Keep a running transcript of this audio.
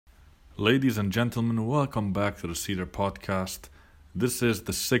Ladies and gentlemen, welcome back to the Cedar Podcast. This is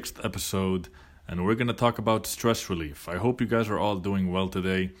the 6th episode, and we're going to talk about stress relief. I hope you guys are all doing well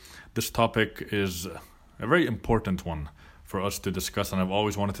today. This topic is a very important one for us to discuss, and I've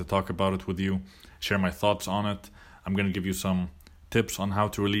always wanted to talk about it with you, share my thoughts on it. I'm going to give you some tips on how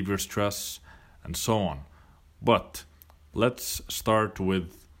to relieve your stress, and so on. But let's start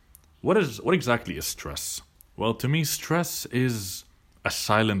with what exactly is stress? Well, to me, stress is a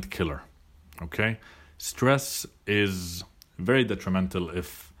silent killer. Okay? Stress is very detrimental.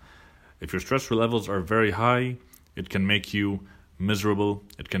 If your stress levels are very high, it can make you miserable,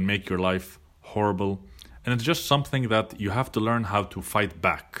 it can make your life horrible, and it's just something that you have to learn how to fight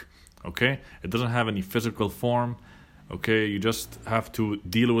back. Okay? It doesn't have any physical form. Okay? You just have to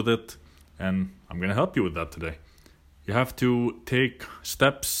deal with it, and I'm going to help you with that today. You have to take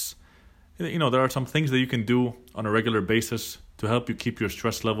steps. You know, there are some things that you can do on a regular basis to help you keep your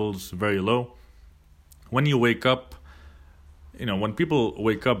stress levels very low. When you wake up, when people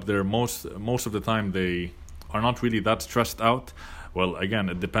wake up, they're most of the time they are not really that stressed out. Well, again,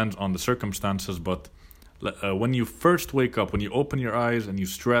 it depends on the circumstances, but when you first wake up, when you open your eyes and you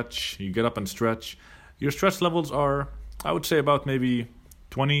stretch, you get up and stretch, your stress levels are, I would say, about maybe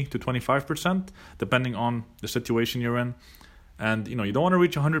 20 to 25%, depending on the situation you're in. And, you don't want to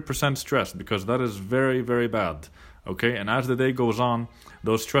reach 100% stress because that is very, very bad. Okay? And as the day goes on,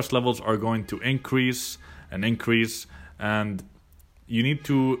 those stress levels are going to increase, and you need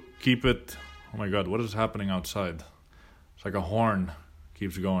to keep it. Oh my God, what is happening outside? It's like a horn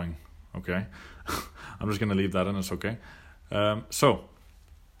keeps going. Okay? I'm just going to leave that in. It's okay. So,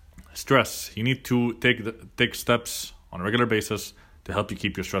 stress. You need to take steps on a regular basis to help you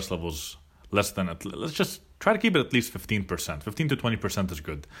keep your stress levels less than, let's just try to keep it at least 15%. 15 to 20% is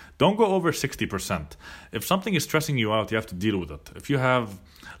good. Don't go over 60%. If something is stressing you out, you have to deal with it. If you have,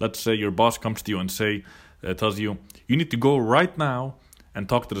 let's say your boss comes to you and tells you, you need to go right now and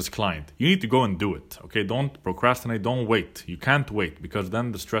talk to this client. You need to go and do it. Okay, don't procrastinate, don't wait. You can't wait because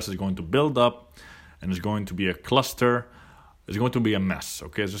then the stress is going to build up and it's going to be a cluster. It's going to be a mess.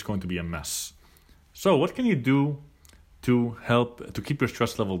 Okay, it's just going to be a mess. So what can you do to help to keep your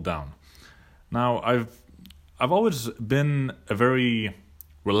stress level down? Now, I've always been a very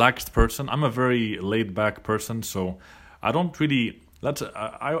relaxed person. I'm a very laid-back person, so I don't really.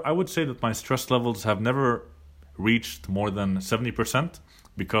 I would say that my stress levels have never reached more than 70%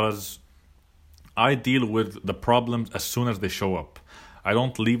 because I deal with the problems as soon as they show up. I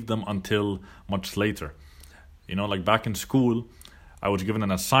don't leave them until much later. Like back in school, I was given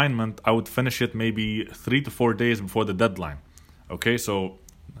an assignment. I would finish it maybe 3 to 4 days before the deadline. Okay, so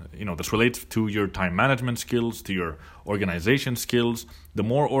this relates to your time management skills, to your organization skills. The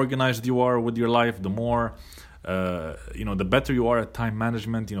more organized you are with your life, the more, the better you are at time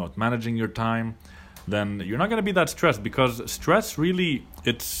management, at managing your time, then you're not going to be that stressed because stress really,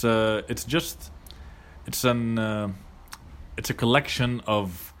 it's a collection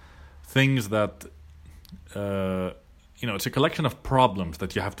of things that, it's a collection of problems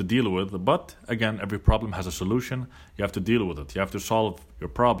that you have to deal with. But again, every problem has a solution. You have to deal with it. You have to solve your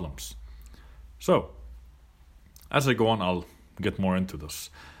problems. So, as I go on, I'll get more into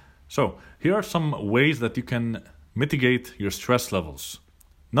this. So, here are some ways that you can mitigate your stress levels.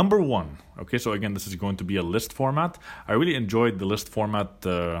 Number 1. Okay, so again, this is going to be a list format. I really enjoyed the list format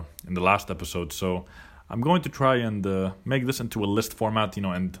in the last episode. So, I'm going to try and make this into a list format,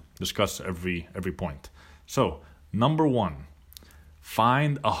 and discuss every point. So, Number 1,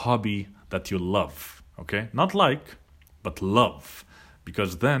 find a hobby that you love, okay? Not like, but love,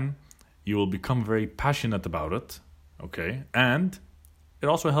 because then you will become very passionate about it, okay? And it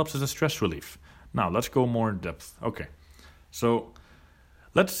also helps as a stress relief. Now, let's go more in depth. Okay, so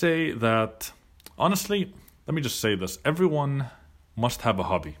let's say that, honestly, let me just say this. Everyone must have a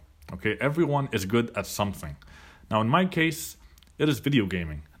hobby, okay? Everyone is good at something. Now, in my case, it is video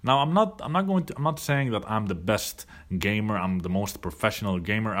gaming. Now, I'm not saying that I'm the best gamer, I'm the most professional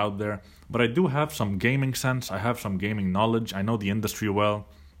gamer out there, but I do have some gaming sense, I have some gaming knowledge, I know the industry well,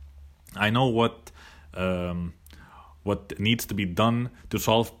 I know what needs to be done to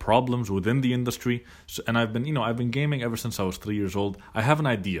solve problems within the industry, and I've been gaming ever since I was 3 years old. I have an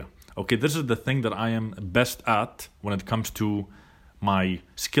idea. Okay, this is the thing that I am best at when it comes to my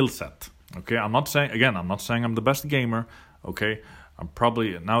skill set. Okay, I'm not saying I'm the best gamer, okay?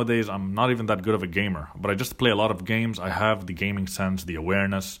 Nowadays, I'm not even that good of a gamer, but I just play a lot of games. I have the gaming sense, the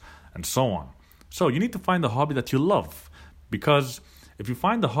awareness, and so on. So you need to find a hobby that you love, because if you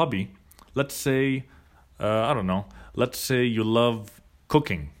find a hobby, let's say, let's say you love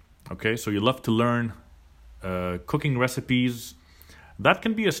cooking, okay? So you love to learn cooking recipes, that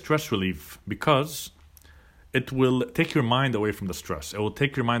can be a stress relief because it will take your mind away from the stress. It will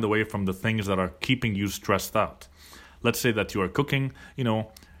take your mind away from the things that are keeping you stressed out. Let's say that you are cooking,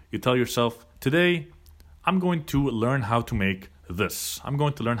 you tell yourself, today I'm going to learn how to make this. I'm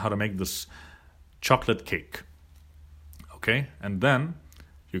going to learn how to make this chocolate cake. Okay? And then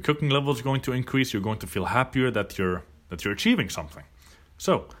your cooking level is going to increase. You're going to feel happier that you're achieving something.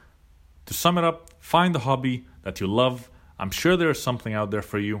 So, to sum it up, find a hobby that you love. I'm sure there's something out there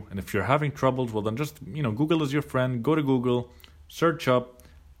for you. And if you're having troubles, well then just, Google is your friend. Go to Google, search up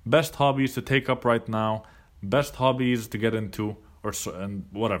best hobbies to take up right now, best hobbies to get into, and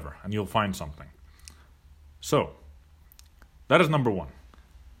whatever, and you'll find something. So, that is number 1.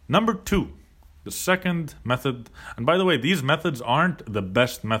 Number 2, the second method, and by the way, these methods aren't the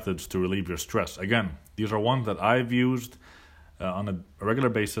best methods to relieve your stress. Again, these are ones that I've used on a regular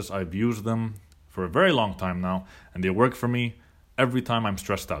basis. I've used them for a very long time now, and they work for me every time I'm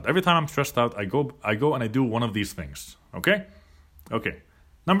stressed out. Every time I'm stressed out, I go and I do one of these things. Okay?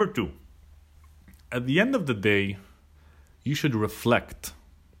 Number 2, at the end of the day, you should reflect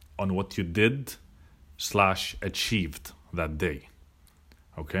on what you did / achieved that day.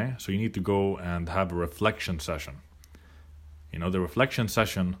 Okay? So you need to go and have a reflection session. The reflection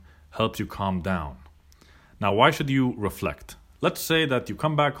session helps you calm down. Now, why should you reflect? Let's say that you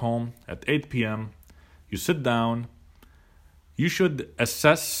come back home at 8 p.m., you sit down, you should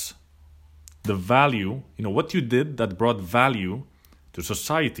assess the value, what you did that brought value to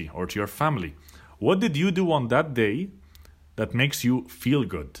society or to your family. What did you do on that day that makes you feel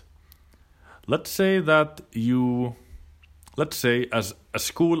good? Let's say as a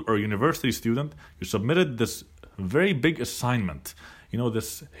school or university student, you submitted this very big assignment,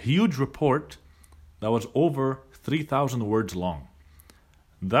 this huge report that was over 3,000 words long.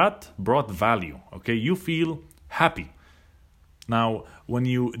 That brought value, okay? You feel happy. Now, when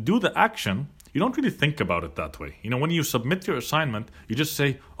you do the action, you don't really think about it that way. When you submit your assignment, you just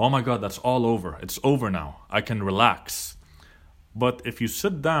say, oh my God, that's all over. It's over now. I can relax. But if you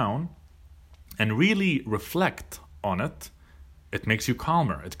sit down and really reflect on it, it makes you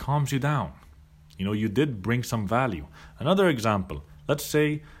calmer. It calms you down. You did bring some value. Another example, let's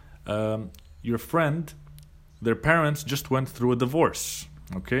say your friend, their parents just went through a divorce,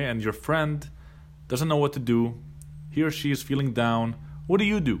 okay? And your friend doesn't know what to do. He or she is feeling down. What do?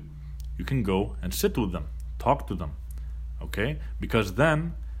 You can go and sit with them, talk to them, okay? Because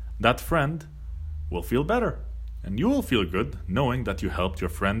then that friend will feel better. And you will feel good knowing that you helped your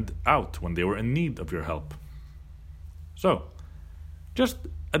friend out when they were in need of your help. So, just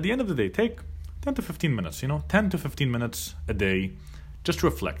at the end of the day, take 10 to 15 minutes, 10 to 15 minutes a day. Just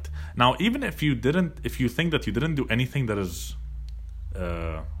reflect. Now, even if you think that you didn't do anything that is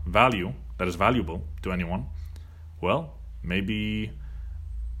valuable to anyone, well, maybe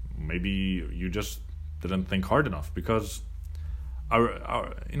you just didn't think hard enough because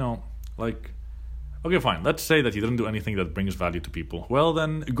okay, fine. Let's say that you didn't do anything that brings value to people. Well,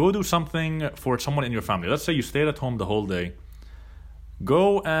 then go do something for someone in your family. Let's say you stayed at home the whole day.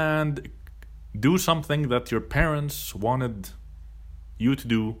 Go and do something that your parents wanted you to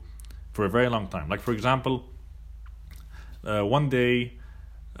do for a very long time. Like, for example, one day,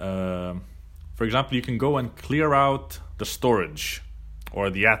 you can go and clear out the storage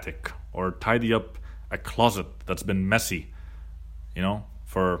or the attic or tidy up a closet that's been messy,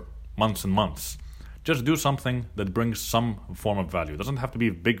 for months and months. Just do something that brings some form of value. It doesn't have to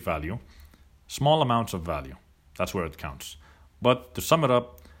be big value. Small amounts of value. That's where it counts. But to sum it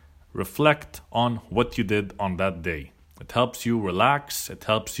up, reflect on what you did on that day. It helps you relax. It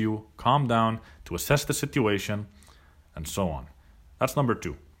helps you calm down, to assess the situation, and so on. That's number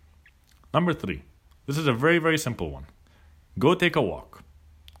 2. Number 3. This is a very, very simple one. Go take a walk.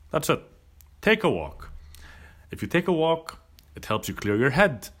 That's it. Take a walk. If you take a walk, it helps you clear your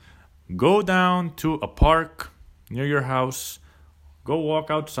head. Go down to a park near your house. Go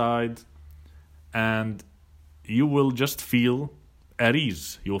walk outside. And you will just feel at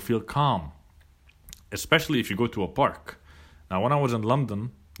ease. You will feel calm. Especially if you go to a park. Now, when I was in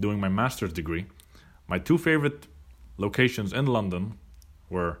London doing my master's degree, my 2 favorite locations in London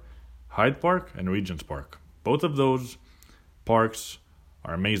were Hyde Park and Regent's Park. Both of those parks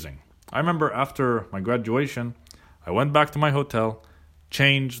are amazing. I remember after my graduation, I went back to my hotel,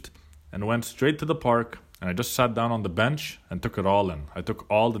 changed, and went straight to the park, and I just sat down on the bench and took it all in. I took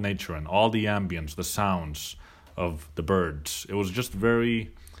all the nature in, all the ambience, the sounds of the birds. It was just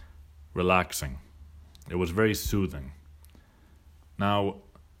very relaxing. It was very soothing. Now,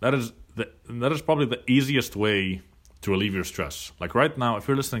 that is probably the easiest way to relieve your stress. Like right now, if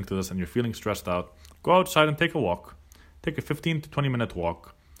you're listening to this and you're feeling stressed out, go outside and take a walk. take a 15 to 20 minute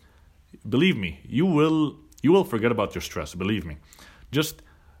walk. Believe me, you will forget about your stress. Believe me. Just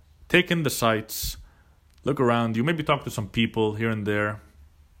take in the sights, look around you, maybe talk to some people here and there,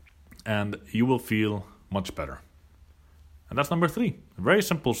 and you will feel much better. And that's number 3. A very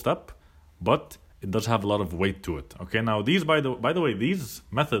simple step, but it does have a lot of weight to it. Okay, now these, by the way, these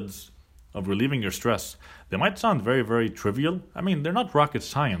methods of relieving your stress, they might sound very, very trivial. I mean, they're not rocket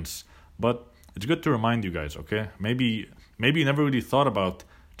science, but it's good to remind you guys, okay? Maybe you never really thought about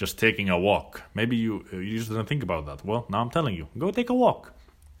just taking a walk. Maybe you just didn't think about that. Well, now I'm telling you, go take a walk.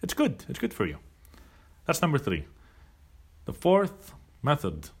 It's good. It's good for you. That's number 3. The 4th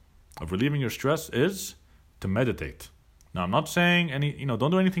method of relieving your stress is to meditate. Now, I'm not saying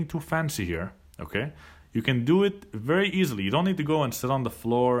don't do anything too fancy here, okay? You can do it very easily. You don't need to go and sit on the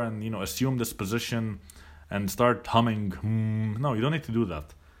floor and, assume this position and start humming. No, you don't need to do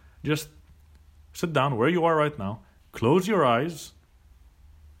that. Just sit down where you are right now, close your eyes,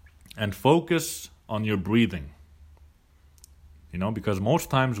 and focus on your breathing. Because most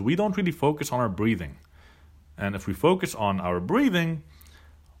times we don't really focus on our breathing. And if we focus on our breathing,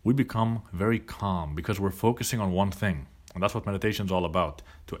 we become very calm because we're focusing on one thing. And that's what meditation is all about,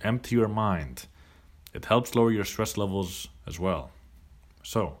 to empty your mind. It helps lower your stress levels as well.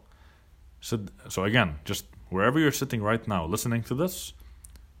 So again, just wherever you're sitting right now, listening to this,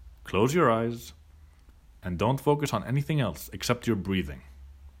 close your eyes and don't focus on anything else except your breathing.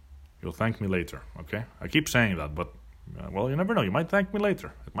 You'll thank me later, okay? I keep saying that, but, you never know. You might thank me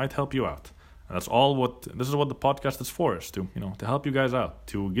later. It might help you out. And that's this is what the podcast is for, is to help you guys out,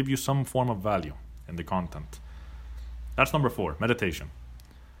 to give you some form of value in the content. That's number 4, meditation.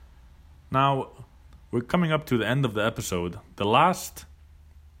 Now, we're coming up to the end of the episode. The last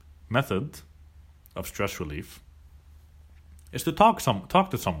method of stress relief is to talk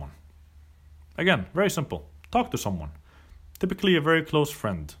to someone. Again, very simple. Talk to someone. Typically a very close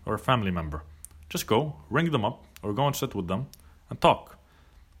friend or a family member. Just go, ring them up, or go and sit with them and talk.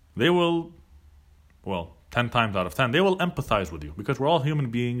 They will, 10 times out of 10, they will empathize with you because we're all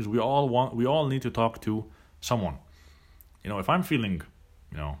human beings. We all need to talk to someone. If I'm feeling,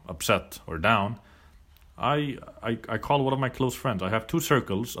 upset or down, I call one of my close friends. I have 2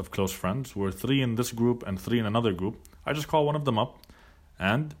 circles of close friends. We're 3 in this group and 3 in another group. I just call one of them up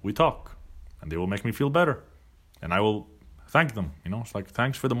and we talk. And they will make me feel better. And I will thank them. It's like,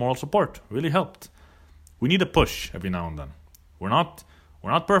 thanks for the moral support. Really helped. We need a push every now and then. We're not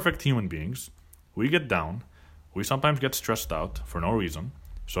perfect human beings. We get down. We sometimes get stressed out for no reason.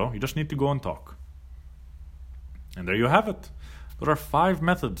 So you just need to go and talk. And there you have it. There are 5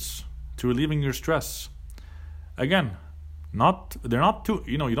 methods to relieving your stress. Again, they're not too,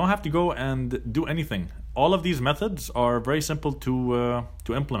 you don't have to go and do anything. All of these methods are very simple to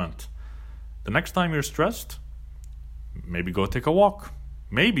implement. The next time you're stressed, maybe go take a walk.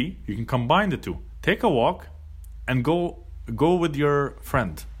 Maybe you can combine the 2. Take a walk and go with your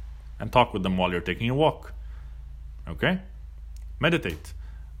friend and talk with them while you're taking a walk. Okay? Meditate.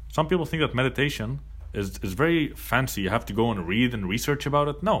 Some people think that meditation is very fancy. You have to go and read and research about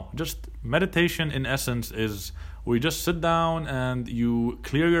it. No, just meditation in essence is where you just sit down and you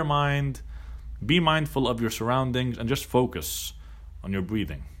clear your mind, be mindful of your surroundings, and just focus on your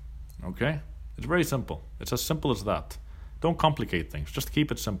breathing. Okay? It's very simple. It's as simple as that. Don't complicate things. Just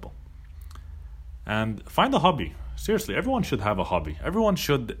keep it simple. And find a hobby. Seriously, everyone should have a hobby. Everyone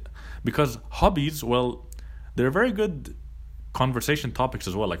should, because hobbies, they're very good conversation topics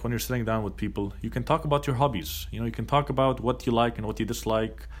as well. Like when you're sitting down with people, you can talk about your hobbies. You can talk about what you like and what you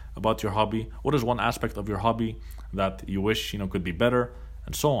dislike about your hobby. What is one aspect of your hobby that you wish, could be better,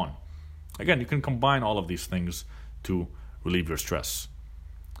 and so on. Again, you can combine all of these things to relieve your stress.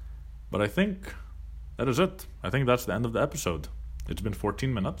 But I think that is it. I think that's the end of the episode. It's been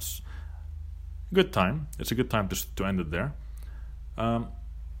 14 minutes. Good time. It's a good time to end it there.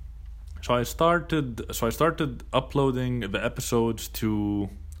 So I started uploading the episodes to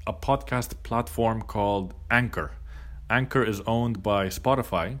a podcast platform called Anchor. Anchor is owned by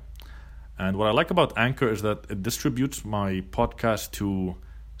Spotify. And what I like about Anchor is that it distributes my podcast to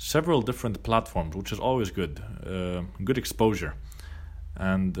several different platforms, which is always good. Good exposure.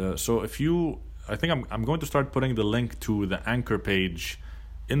 And so I think I'm going to start putting the link to the Anchor page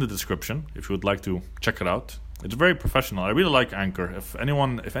in the description if you would like to check it out. It's very professional. I really like Anchor. If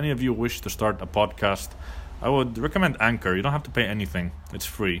any of you wish to start a podcast, I would recommend Anchor. You don't have to pay anything. It's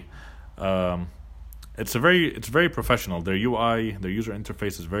free. It's very professional. Their UI, their user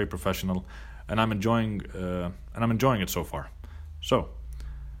interface is very professional, and I'm enjoying it so far. So,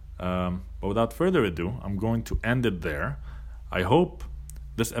 but without further ado, I'm going to end it there. I hope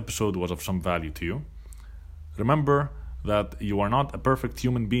this episode was of some value to you. Remember, that you are not a perfect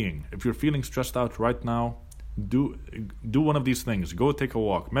human being. If you're feeling stressed out right now, do one of these things. Go take a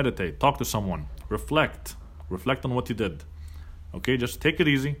walk, meditate, talk to someone, reflect on what you did. Okay, just take it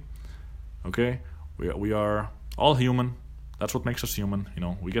easy. Okay, we are all human. That's what makes us human.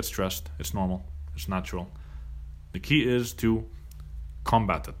 We get stressed. It's normal. It's natural. The key is to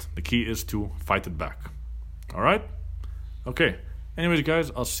combat it. The key is to fight it back. All right? Okay. Anyways,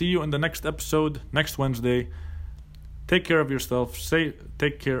 guys, I'll see you in the next episode next Wednesday. Take care of yourself.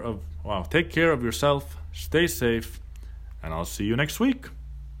 Take care of yourself. Stay safe, and I'll see you next week.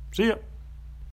 See ya.